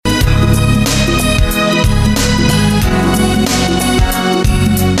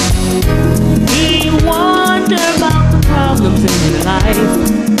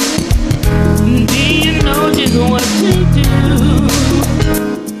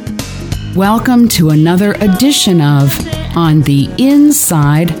Welcome to another edition of On the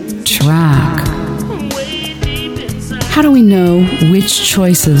Inside Track. How do we know which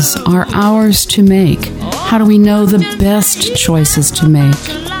choices are ours to make? How do we know the best choices to make?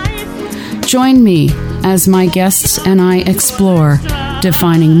 Join me as my guests and I explore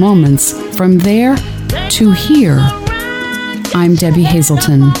defining moments from there to here. I'm Debbie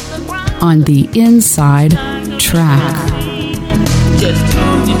Hazelton on the Inside Track. Just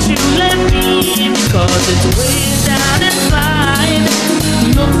told you to let me in, 'cause it's way down inside.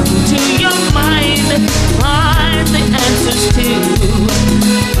 Look into your mind, find the answers to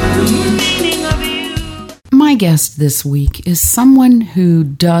the meaning of you. My guest this week is someone who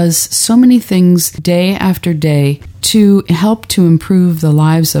does so many things day after day to help to improve the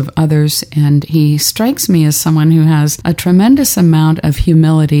lives of others, and he strikes me as someone who has a tremendous amount of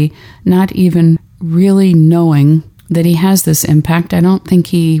humility, not even really knowing that he has this impact. I don't think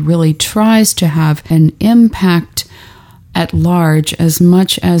he really tries to have an impact at large as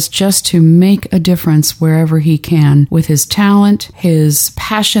much as just to make a difference wherever he can with his talent, his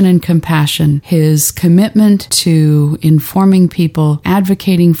passion and compassion, his commitment to informing people,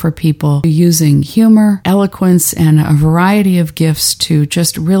 advocating for people, using humor, eloquence, and a variety of gifts to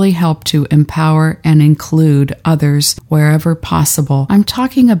just really help to empower and include others wherever possible. I'm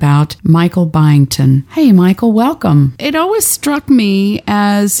talking about Michael Byington. Hey, Michael, welcome. It always struck me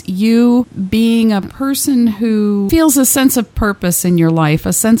as you being a person who feels a sense of purpose in your life,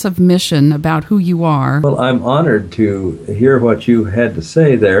 a sense of mission about who you are. Well, I'm honored to hear what you had to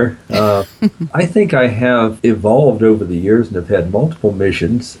say there. I think I have evolved over the years and have had multiple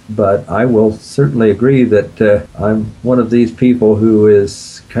missions, but I will certainly agree that I'm one of these people who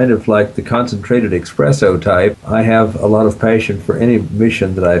is kind of like the concentrated espresso type. I have a lot of passion for any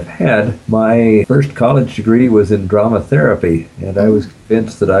mission that I've had. My first college degree was in drama therapy, and I was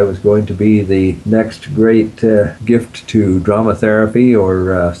convinced that I was going to be the next great gift to drama therapy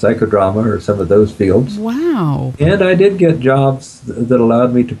or psychodrama or some of those fields. Wow. And I did get jobs that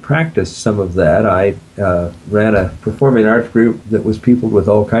allowed me to practice some of that. I ran a performing arts group that was peopled with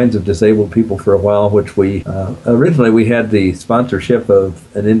all kinds of disabled people for a while, which we originally we had the sponsorship of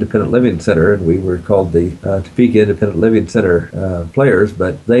an independent living center, and we were called the Topeka Independent Living Center Players,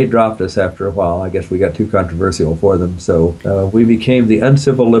 but they dropped us after a while. I guess we got too controversial for them, so we became the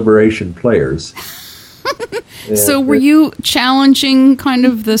Uncivil Liberation Players. So were you challenging kind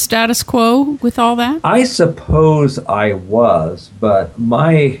of the status quo with all that? I suppose I was, but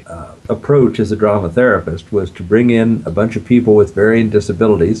my approach as a drama therapist was to bring in a bunch of people with varying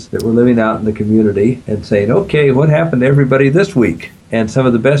disabilities that were living out in the community and saying, okay, what happened to everybody this week? And some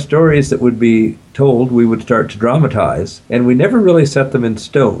of the best stories that would be told, we would start to dramatize. And we never really set them in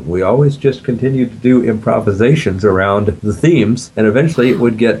stone. We always just continued to do improvisations around the themes. And eventually it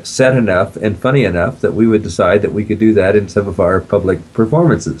would get set enough and funny enough that we would decide that we could do that in some of our public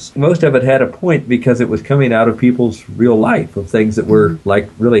performances. Most of it had a point because it was coming out of people's real life, of things that were like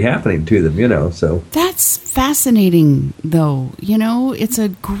really happening to them, you know, so. That's fascinating, though. You know, it's a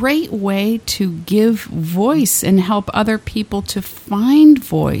great way to give voice and help other people to find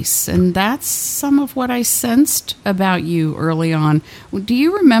voice. And that's some of what I sensed about you early on. Do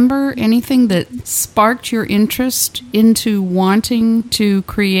you remember anything that sparked your interest into wanting to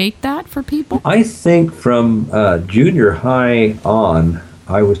create that for people? I think from junior high on,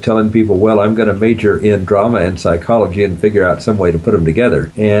 I was telling people, well, I'm going to major in drama and psychology and figure out some way to put them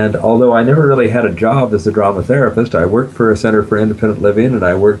together. And although I never really had a job as a drama therapist, I worked for a Center for Independent Living, and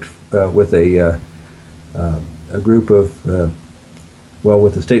I worked with a group of,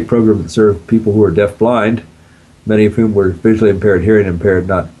 with a state program that served people who were deaf-blind, many of whom were visually impaired, hearing impaired,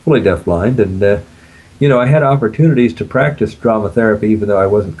 not fully deaf-blind. And, I had opportunities to practice drama therapy, even though I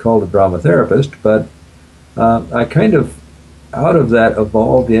wasn't called a drama therapist. But I kind of, out of that,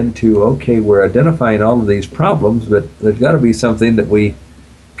 evolved into, okay, we're identifying all of these problems, but there's got to be something that we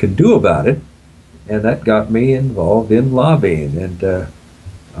can do about it. And that got me involved in lobbying. And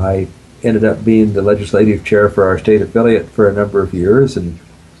I ended up being the legislative chair for our state affiliate for a number of years, and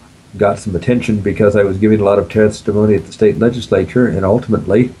got some attention because I was giving a lot of testimony at the state legislature, and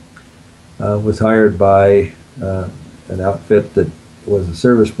ultimately was hired by an outfit that was a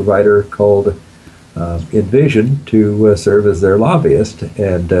service provider called Envision to serve as their lobbyist,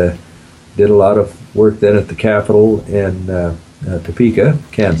 and did a lot of work then at the Capitol in Topeka,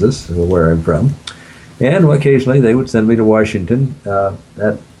 Kansas, where I'm from. And occasionally they would send me to Washington.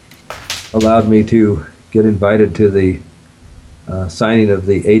 That allowed me to get invited to the signing of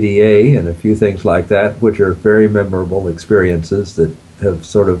the ADA and a few things like that, which are very memorable experiences that have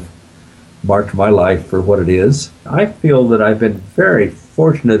sort of marked my life for what it is. I feel that I've been very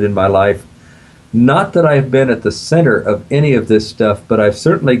fortunate in my life. Not that I've been at the center of any of this stuff, but I've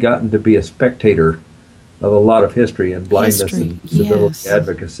certainly gotten to be a spectator of a lot of history and blindness and disability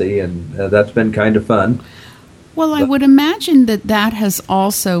advocacy, and that's been kind of fun. Well, I would imagine that has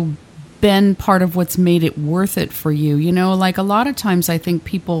also been part of what's made it worth it for you. You know, like a lot of times I think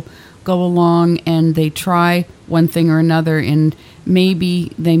people go along and they try one thing or another, and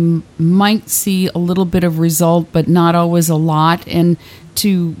maybe they might see a little bit of result, but not always a lot. And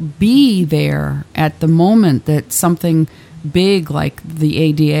to be there at the moment that something big like the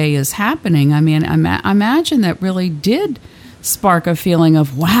ADA is happening, I mean, I imagine that really did spark a feeling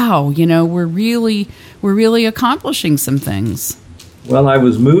of, wow, you know, we're really accomplishing some things. Well, I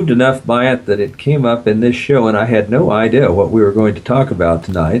was moved enough by it that it came up in this show, and I had no idea what we were going to talk about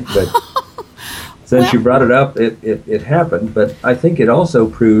tonight. But since you brought it up, it happened. But I think it also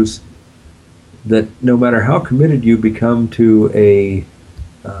proves that no matter how committed you become to a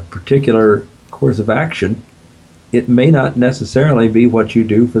particular course of action, it may not necessarily be what you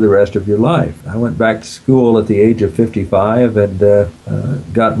do for the rest of your life. I went back to school at the age of 55 and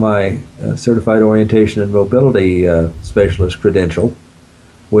got my Certified Orientation and Mobility Specialist credential,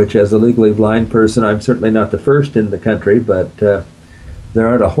 which as a legally blind person, I'm certainly not the first in the country, but there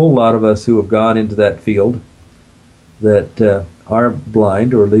aren't a whole lot of us who have gone into that field that are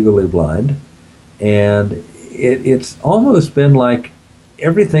blind or legally blind. And it's almost been like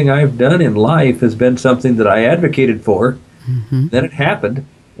everything I've done in life has been something that I advocated for. Mm-hmm. Then it happened,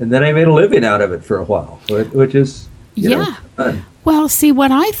 and then I made a living out of it for a while, which is fun. Well, see, what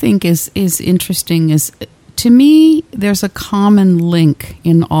I think is interesting is, to me, there's a common link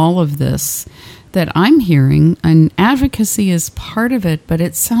in all of this that I'm hearing, and advocacy is part of it, but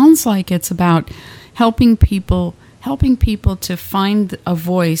it sounds like it's about helping people to find a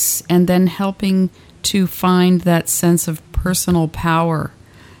voice, and then helping to find that sense of personal power.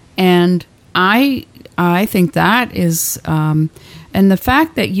 And I think that is, and the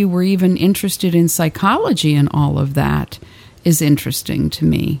fact that you were even interested in psychology and all of that is interesting to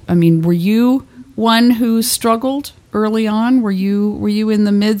me. I mean, were you one who struggled early on? Were you in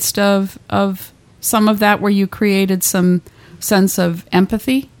the midst of some of that where you created some sense of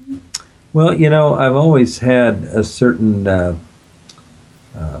empathy? Well, you know, I've always had a certain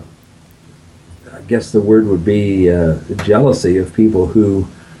I guess the word would be jealousy of people who,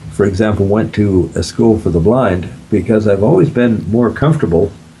 for example, went to a school for the blind, because I've always been more comfortable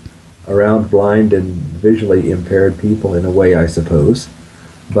around blind and visually impaired people in a way, I suppose.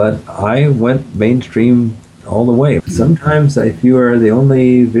 But I went mainstream all the way. Sometimes if you are the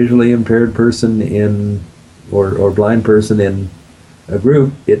only visually impaired person in, or blind person in a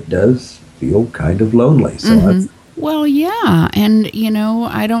group, it does feel kind of lonely. So well, yeah. And, you know,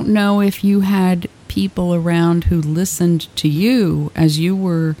 I don't know if you had people around who listened to you as you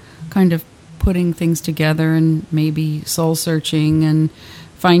were kind of putting things together and maybe soul searching and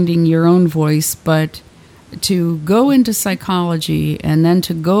finding your own voice, but to go into psychology and then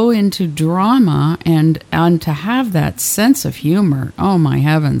to go into drama and to have that sense of humor, oh my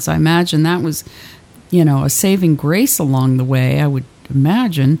heavens, I imagine that was, you know, a saving grace along the way, I would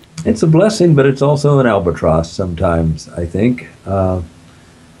imagine. It's a blessing, but it's also an albatross sometimes, I think. I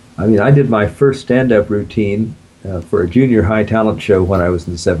mean, I did my first stand-up routine for a junior high talent show when I was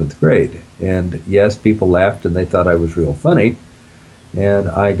in 7th grade. And yes, people laughed and they thought I was real funny. And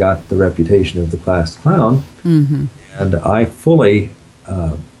I got the reputation of the class clown. Mm-hmm. And I fully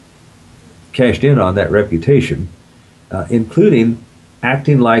cashed in on that reputation, including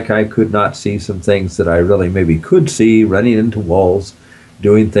acting like I could not see some things that I really maybe could see, running into walls,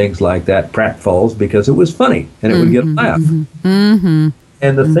 doing things like that, pratfalls, because it was funny and it would get a laugh. Mm-hmm.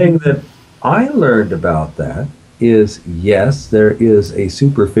 And the thing that I learned about that is, yes, there is a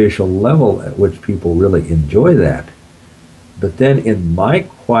superficial level at which people really enjoy that. But then in my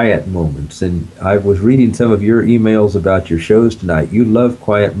quiet moments, and I was reading some of your emails about your shows tonight, you love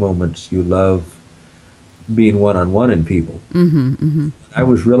quiet moments, you love being one-on-one in people. Mm-hmm, mm-hmm. I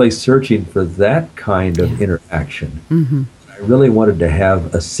was really searching for that kind of interaction. Mm-hmm. I really wanted to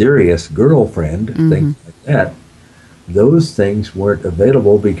have a serious girlfriend, things like that. Those things weren't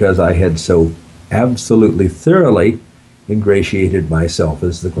available because I had so absolutely thoroughly ingratiated myself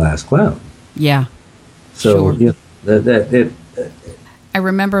as the class clown. Yeah. So, sure. I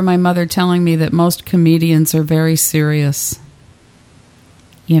remember my mother telling me that most comedians are very serious.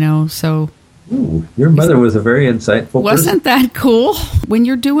 You know, so... Ooh, your mother was a very insightful Wasn't person. That cool? When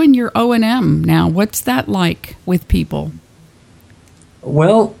you're doing your O&M now, what's that like with people?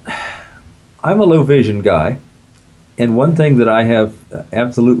 Well, I'm a low vision guy, And one thing that I have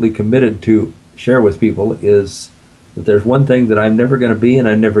absolutely committed to share with people is that there's one thing that I'm never going to be, and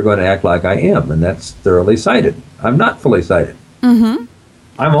I'm never going to act like I am, and that's thoroughly sighted. I'm not fully sighted. Mm-hmm.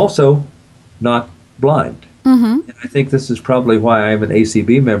 I'm also not blind. Mm-hmm. And I think this is probably why I'm an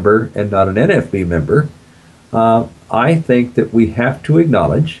ACB member and not an NFB member. I think that we have to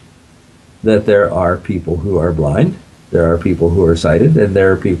acknowledge that there are people who are blind, there are people who are sighted, and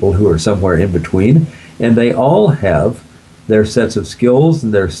there are people who are somewhere in between, and they all have their sets of skills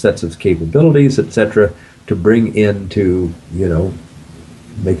and their sets of capabilities, etc., to bring into,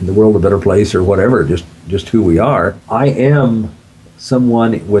 making the world a better place or whatever, just who we are. I am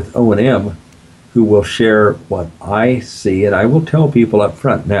someone with O&M who will share what I see, and I will tell people up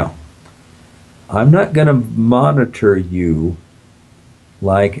front, now, I'm not going to monitor you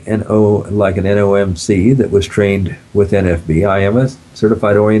like an NOMC that was trained with NFB. I am a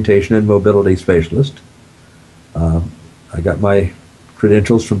certified orientation and mobility specialist. I got my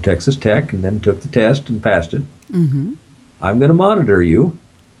credentials from Texas Tech and then took the test and passed it. Mm-hmm. I'm going to monitor you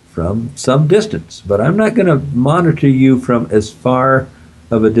from some distance, but I'm not going to monitor you from as far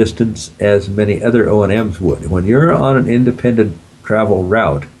of a distance as many other O&Ms would. When you're on an independent travel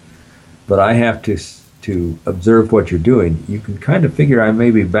route, but I have to observe what you're doing, you can kind of figure I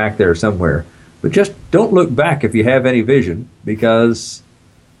may be back there somewhere. But just don't look back if you have any vision, because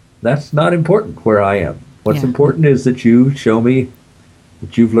that's not important where I am. What's important is that you show me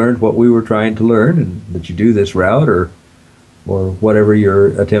that you've learned what we were trying to learn, and that you do this route or whatever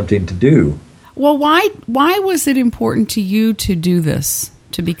you're attempting to do. Well, why was it important to you to do this,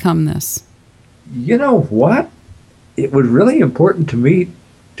 to become this? You know what? It was really important to me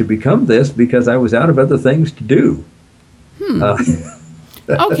to become this because I was out of other things to do.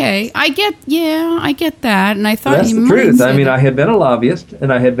 Okay, I get that, and I thought that's the truth. I mean, I had been a lobbyist,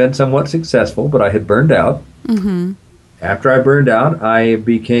 and I had been somewhat successful, but I had burned out. Mm-hmm. After I burned out, I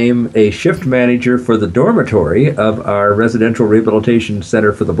became a shift manager for the dormitory of our residential rehabilitation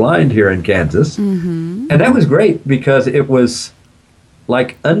center for the blind here in Kansas. Mm-hmm. And that was great because it was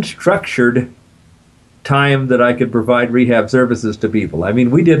like unstructured time that I could provide rehab services to people. I mean,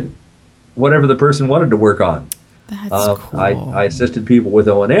 we did whatever the person wanted to work on. That's cool. I assisted people with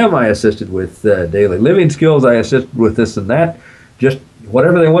O&M. I assisted with daily living skills. I assisted with this and that. Just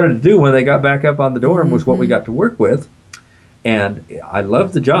whatever they wanted to do when they got back up on the dorm was what we got to work with. And I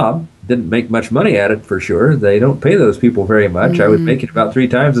loved the job. Didn't make much money at it for sure. They don't pay those people very much. I was making about 3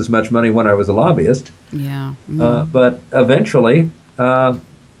 times as much money when I was a lobbyist. Yeah. But eventually,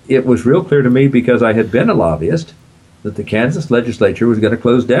 it was real clear to me, because I had been a lobbyist, that the Kansas legislature was going to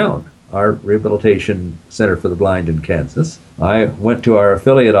close down our rehabilitation center for the blind in Kansas. I went to our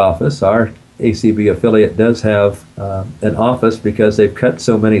affiliate office. Our ACB affiliate does have an office because they've cut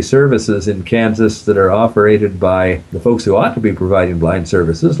so many services in Kansas that are operated by the folks who ought to be providing blind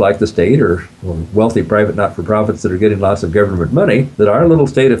services, like the state or wealthy private not-for-profits that are getting lots of government money, that our little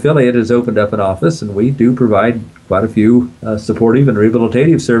state affiliate has opened up an office, and we do provide quite a few supportive and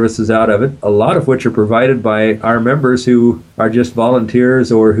rehabilitative services out of it, a lot of which are provided by our members who are just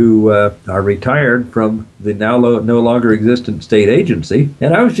volunteers or who are retired from the now no longer existent state agency.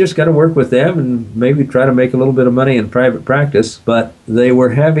 And I was just going to work with them and maybe try to make a little bit of money in private practice, but they were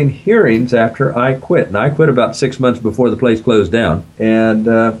having hearings after I quit. And I quit about 6 months before the place closed down.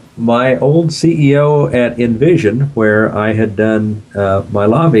 And my old CEO at Envision, where I had done my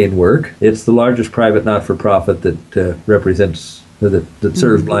lobbying work, it's the largest private not-for-profit that represents, that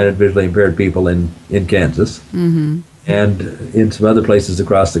serves blind and visually impaired people in Kansas. Mm-hmm. And in some other places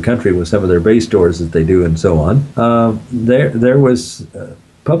across the country with some of their base stores that they do and so on. There was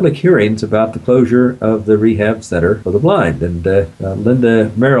public hearings about the closure of the rehab center for the blind. And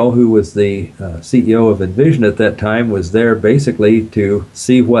Linda Merrill, who was the CEO of Envision at that time, was there basically to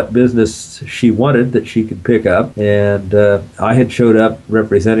see what business she wanted that she could pick up. And I had showed up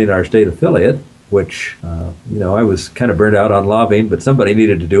representing our state affiliate, which, I was kind of burned out on lobbying, but somebody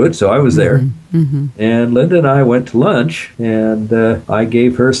needed to do it, so I was there. Mm-hmm. And Linda and I went to lunch, and I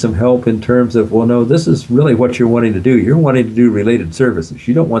gave her some help in terms of, well, no, this is really what you're wanting to do. You're wanting to do related services.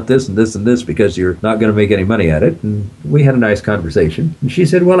 You don't want this and this and this because you're not going to make any money at it. And we had a nice conversation. And she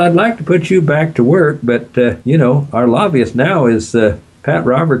said, well, I'd like to put you back to work, but, our lobbyist now is Pat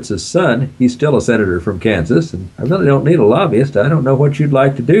Roberts' son. He's still a senator from Kansas, and I really don't need a lobbyist. I don't know what you'd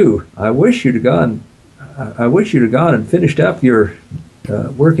like to do. I wish you'd have gone and finished up your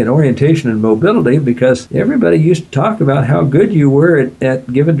work in orientation and mobility, because everybody used to talk about how good you were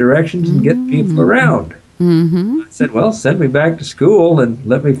at giving directions and getting people around. Mm-hmm. I said, well, send me back to school and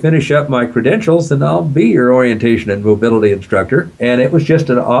let me finish up my credentials, and I'll be your orientation and mobility instructor. And it was just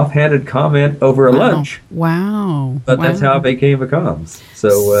an offhanded comment over a lunch. Wow. But that's how I became a comms.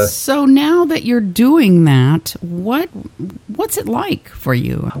 So, so now that you're doing that, what's it like for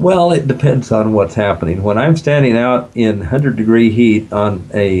you? well, it depends on what's happening. When I'm standing out in 100-degree heat on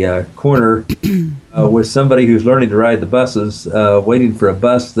a corner with somebody who's learning to ride the buses, waiting for a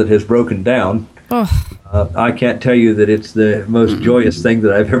bus that has broken down, I can't tell you that it's the most joyous thing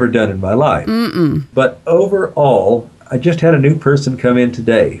that I've ever done in my life. But overall, I just had a new person come in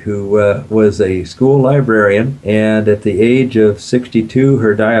today who was a school librarian, and at the age of 62,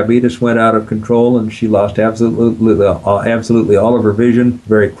 her diabetes went out of control, and she lost absolutely all of her vision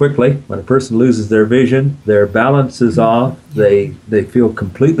very quickly. When a person loses their vision, their balance is off. They feel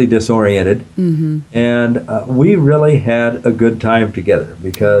completely disoriented, and we really had a good time together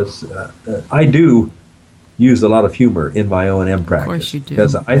because I do use a lot of humor in my O&M practice. Of course you do.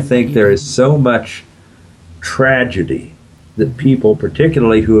 Because I think there is so much tragedy that people,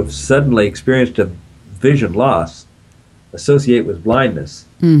 particularly who have suddenly experienced a vision loss, associate with blindness.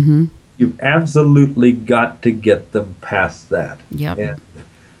 You've absolutely got to get them past that. Yep. And,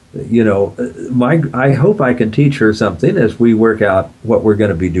 you know, I hope I can teach her something as we work out what we're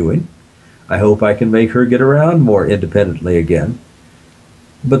going to be doing. I hope I can make her get around more independently again.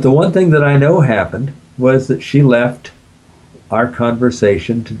 But the one thing that I know happened was that she left our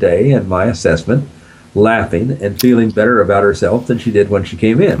conversation today and my assessment laughing and feeling better about herself than she did when she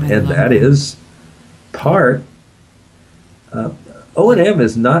came in. And that is part, O&M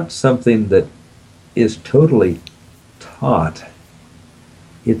is not something that is totally taught.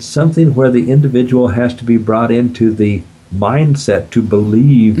 It's something where the individual has to be brought into the mindset to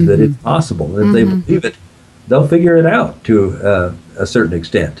believe that it's possible. And if they believe it, they'll figure it out to a certain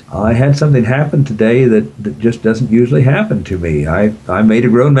extent. I had something happen today that just doesn't usually happen to me. I made a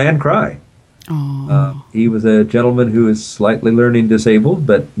grown man cry. He was a gentleman who is slightly learning disabled,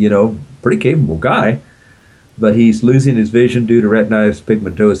 but, you know, pretty capable guy. But he's losing his vision due to retinitis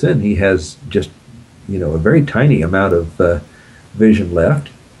pigmentosa, and he has just, you know, a very tiny amount of vision left.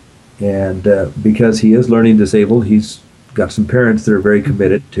 And because he is learning disabled, he's got some parents that are very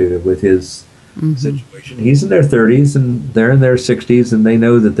committed with his situation. He's in their 30s, and they're in their 60s, and they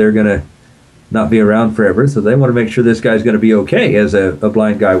know that they're going to not be around forever, so they want to make sure this guy's going to be okay as a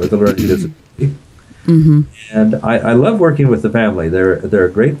blind guy with a learning disability. And I love working with the family. They're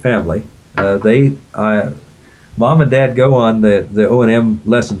a great family. Mom and Dad go on the O&M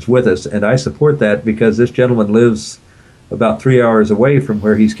lessons with us, and I support that because this gentleman lives about 3 hours away from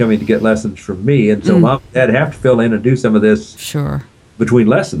where he's coming to get lessons from me, and so Mom and Dad have to fill in and do some of this between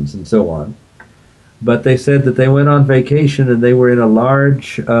lessons and so on. But they said that they went on vacation and they were in a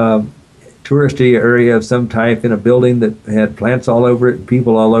large touristy area of some type in a building that had plants all over it and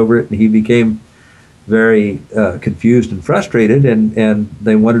people all over it, and he became very confused and frustrated, and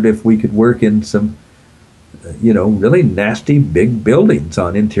they wondered if we could work in some really nasty big buildings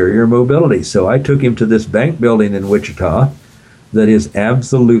on interior mobility. So I took him to this bank building in Wichita that is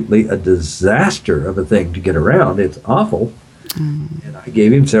absolutely a disaster of a thing to get around. It's awful. And I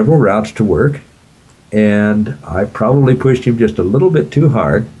gave him several routes to work, and I probably pushed him just a little bit too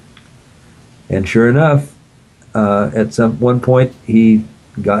hard. And sure enough, at one point he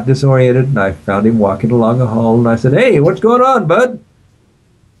got disoriented, and I found him walking along a hall, and I said, "Hey, what's going on, bud?"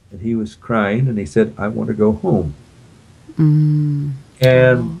 And he was crying, and he said, "I want to go home."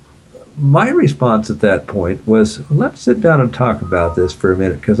 And my response at that point was, let's sit down and talk about this for a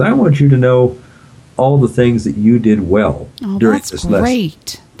minute, because I want you to know all the things that you did well during this lesson.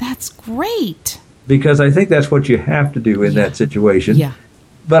 Great. That's great. Because I think that's what you have to do in that situation. Yeah.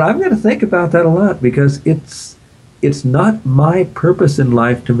 But I'm going to think about that a lot, because it's not my purpose in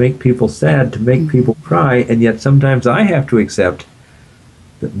life to make people sad, to make people cry, and yet sometimes I have to accept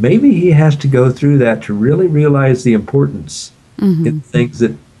that maybe he has to go through that to really realize the importance in things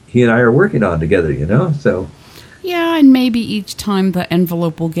that he and I are working on together, so. Yeah, and maybe each time the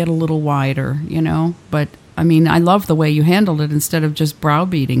envelope will get a little wider, but I mean, I love the way you handled it instead of just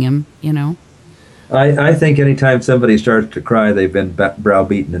browbeating him, I think anytime somebody starts to cry, they've been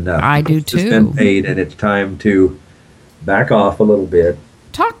browbeaten enough. I do too. It's been paid, and it's time to back off a little bit.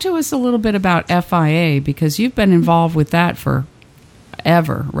 Talk to us a little bit about FIA, because you've been involved with that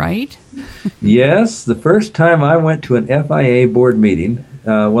forever, right? Yes, the first time I went to an FIA board meeting,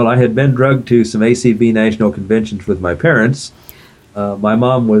 I had been drugged to some ACB national conventions with my parents. My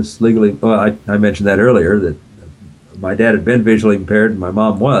mom was legally, I mentioned that earlier, that my dad had been visually impaired and my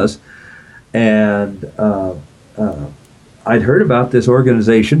mom was. And I'd heard about this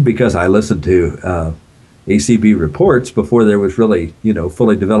organization because I listened to ACB reports before there was really,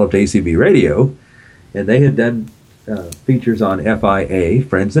 fully developed ACB radio. And they had done features on FIA,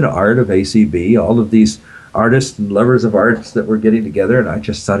 Friends in Art of ACB, all of these artists and lovers of arts that were getting together, and I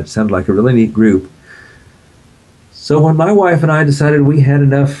just thought it sounded like a really neat group. So when my wife and I decided we had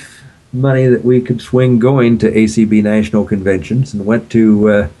enough money that we could swing going to ACB national conventions, and went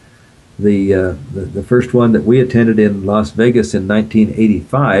to the first one that we attended in Las Vegas in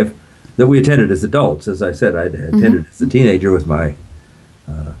 1985, that we attended as adults. As I said, I attended as a teenager with my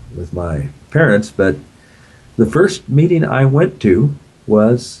parents, but the first meeting I went to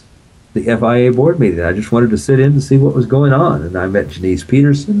was the FIA board meeting. I just wanted to sit in to see what was going on, and I met Janice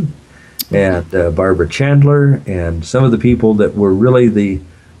Peterson and Barbara Chandler and some of the people that were really the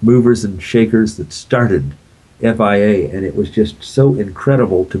movers and shakers that started FIA, and it was just so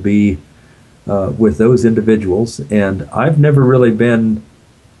incredible to be with those individuals. And I've never really been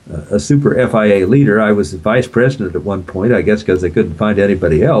a super FIA leader. I was the vice president at one point, I guess because they couldn't find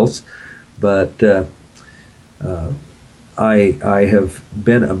anybody else, but I have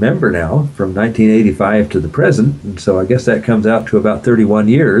been a member now from 1985 to the present, and so I guess that comes out to about 31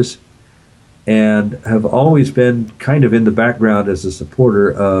 years, and have always been kind of in the background as a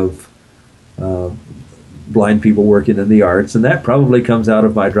supporter of blind people working in the arts, and that probably comes out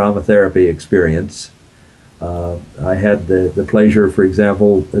of my drama therapy experience. I had the pleasure, for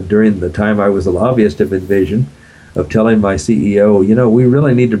example, during the time I was a lobbyist of Envision, of telling my CEO, we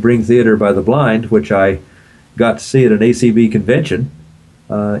really need to bring theater by the blind, which I got to see at an ACB convention,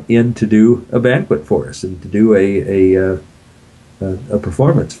 in to do a banquet for us and to do a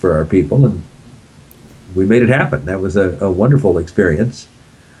performance for our people, and we made it happen. That was a wonderful experience.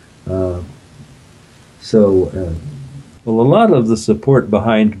 Well, a lot of the support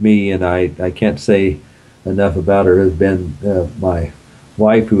behind me, and I can't say enough about her, has been my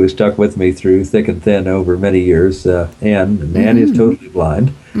wife, who has stuck with me through thick and thin over many years. Ann is totally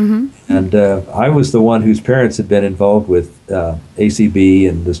blind. And I was the one whose parents had been involved with ACB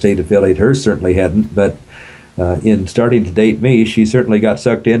and the state affiliate. Hers certainly hadn't, but in starting to date me, she certainly got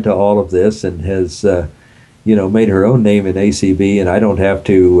sucked into all of this and has, made her own name in ACB, and I don't have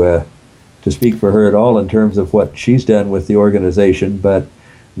to speak for her at all in terms of what she's done with the organization. But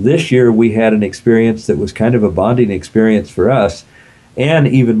this year we had an experience that was kind of a bonding experience for us. Anne,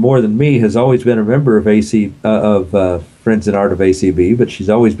 even more than me, has always been a member of Friends in Art of ACB, but she's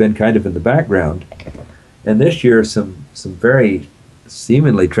always been kind of in the background. And this year, some very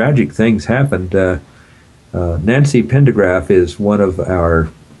seemingly tragic things happened. Nancy Pendergraph is one of our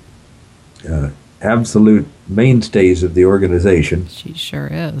absolute mainstays of the organization. She sure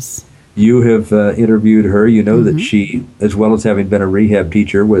is. You have interviewed her. You know that she, as well as having been a rehab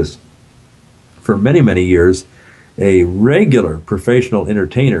teacher, was for many, many years a regular professional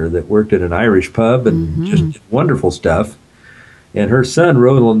entertainer that worked at an Irish pub and just did wonderful stuff. And her son,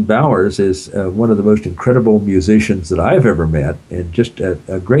 Roland Bowers, is one of the most incredible musicians that I've ever met, and just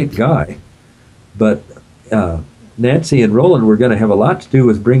a great guy. But Nancy and Roland were going to have a lot to do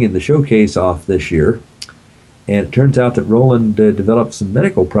with bringing the showcase off this year. And it turns out that Roland developed some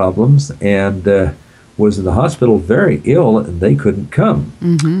medical problems and was in the hospital very ill, and they couldn't come.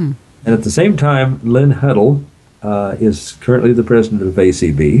 And at the same time, Lynn Huddle is currently the president of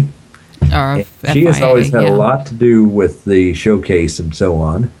ACB. She has always had a lot to do with the showcase and so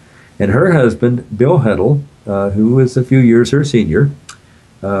on. And her husband, Bill Huddle, who is a few years her senior,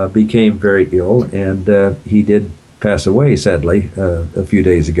 became very ill, and he did pass away, sadly, a few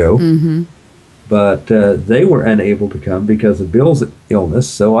days ago. But they were unable to come because of Bill's illness.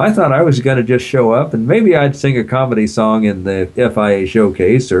 So I thought I was going to just show up, and maybe I'd sing a comedy song in the FIA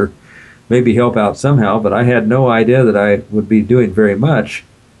showcase, or maybe help out somehow, but I had no idea that I would be doing very much.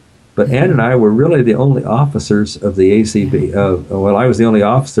 But Ann and I were really the only officers of the ACB. Well, I was the only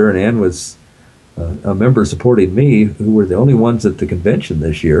officer, and Ann was a member supporting me, who were the only ones at the convention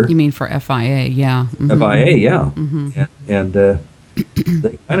this year. You mean for FIA, yeah. FIA, yeah. And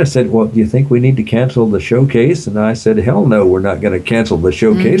they kind of said, well, do you think we need to cancel the showcase? And I said, hell no, we're not going to cancel the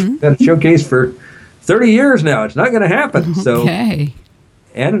showcase. We've had a showcase for 30 years now. It's not going to happen. So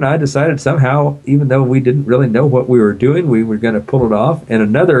Ann and I decided somehow, even though we didn't really know what we were doing, we were going to pull it off. And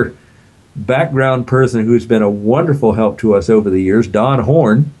another background person who's been a wonderful help to us over the years, Don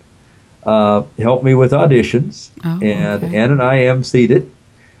Horn, helped me with auditions. Ann and I emceed it.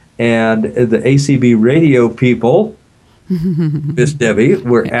 And the ACB radio people, Miss Debbie,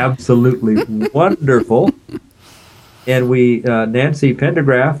 were absolutely wonderful. And we, Nancy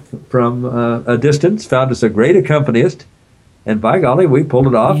Pendergraph from a distance, found us a great accompanist. And by golly, we pulled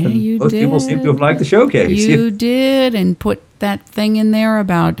it off, and most people seem to have liked the showcase. You did, and put that thing in there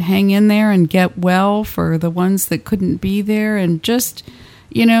about hang in there and get well for the ones that couldn't be there, and just,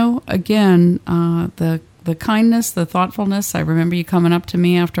 again, the kindness, the thoughtfulness. I remember you coming up to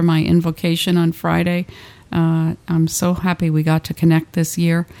me after my invocation on Friday. I'm so happy we got to connect this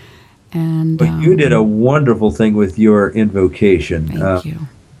year. And but you did a wonderful thing with your invocation. Thank you.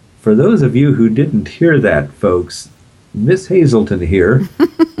 For those of you who didn't hear that, folks, Miss Hazelton here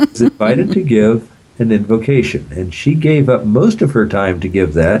was invited to give an invocation, and she gave up most of her time to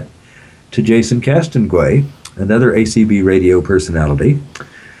give that to Jason Castonguay, another ACB radio personality,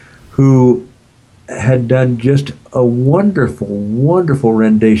 who had done just a wonderful, wonderful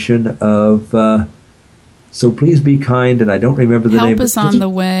rendition of So Please Be Kind, and I don't remember the name. Help is on the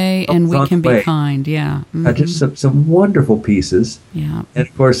way, and we can be kind, yeah. Mm-hmm. Just some wonderful pieces. Yeah. And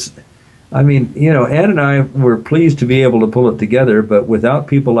of course, I mean, Ann and I were pleased to be able to pull it together, but without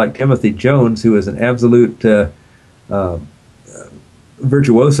people like Timothy Jones, who is an absolute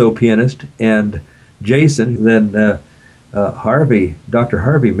virtuoso pianist, and Jason, then Dr.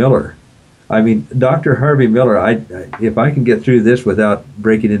 Harvey Miller. I mean, Dr. Harvey Miller, if I can get through this without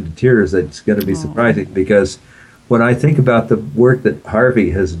breaking into tears, it's going to be surprising, because when I think about the work that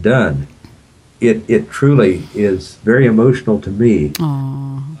Harvey has done, it truly is very emotional to me.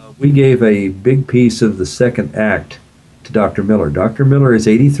 We gave a big piece of the second act to Dr. Miller. Dr. Miller is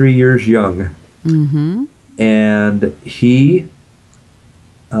 83 years young, and he,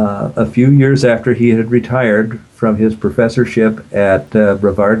 a few years after he had retired from his professorship at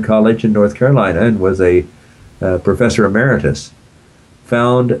Brevard College in North Carolina and was a professor emeritus,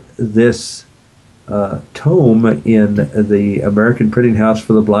 found this tome in the American Printing House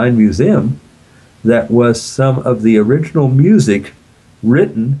for the Blind Museum that was some of the original music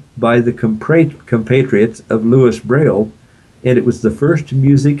written by the compatriots of Louis Braille, and it was the first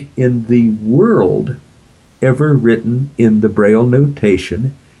music in the world ever written in the Braille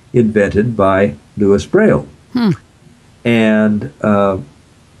notation invented by Louis Braille. And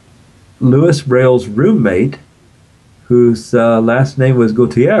Louis Braille's roommate, whose last name was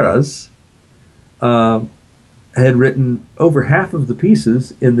Gutierrez, had written over half of the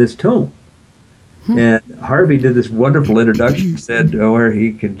pieces in this tome. And Harvey did this wonderful introduction, said where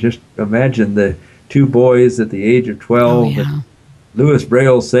he can just imagine the two boys at the age of 12, and Louis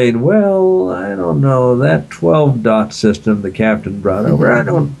Braille saying, "Well, I don't know, that 12-dot system the captain brought over, I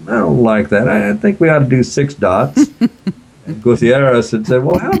don't like that. I think we ought to do 6 dots." And Gutierrez had said,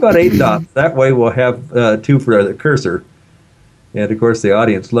 "Well, how about 8 dots? That way we'll have 2 for the cursor." And of course the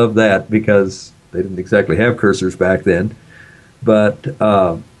audience loved that, because they didn't exactly have cursors back then. But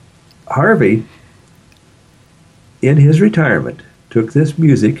Harvey, in his retirement, took this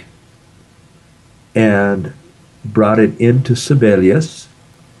music and brought it into Sibelius,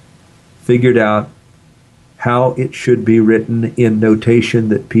 figured out how it should be written in notation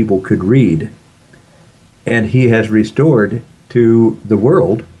that people could read, and he has restored to the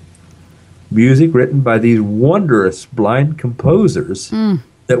world music written by these wondrous blind composers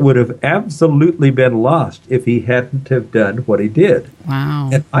that would have absolutely been lost if he hadn't have done what he did. Wow.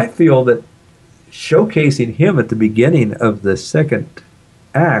 And I feel that showcasing him at the beginning of the second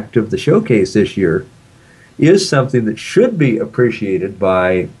act of the showcase this year is something that should be appreciated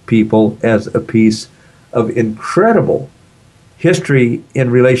by people as a piece of incredible history in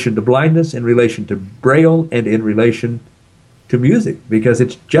relation to blindness, in relation to Braille, and in relation to music, because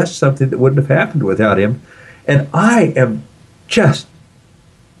it's just something that wouldn't have happened without him. And I am just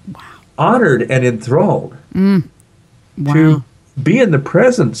honored and enthralled to be in the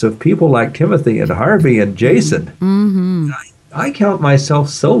presence of people like Timothy and Harvey and Jason. I count myself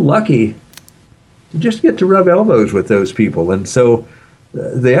so lucky to just get to rub elbows with those people. And so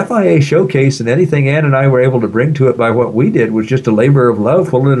the FIA showcase and anything Ann and I were able to bring to it by what we did was just a labor of love,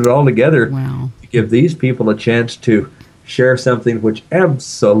 pulling it all together to give these people a chance to share something which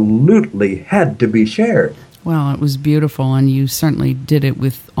absolutely had to be shared. Well, it was beautiful, and you certainly did it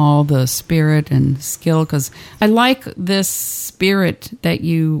with all the spirit and skill, because I like this spirit that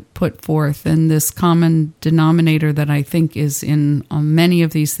you put forth and this common denominator that I think is in many of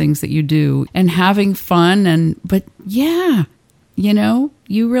these things that you do, and having fun, but you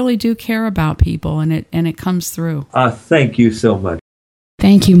really do care about people, and it comes through. Thank you so much.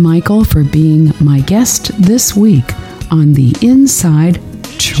 Thank you, Michael, for being my guest this week on The Inside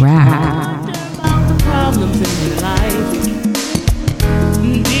Track. Problems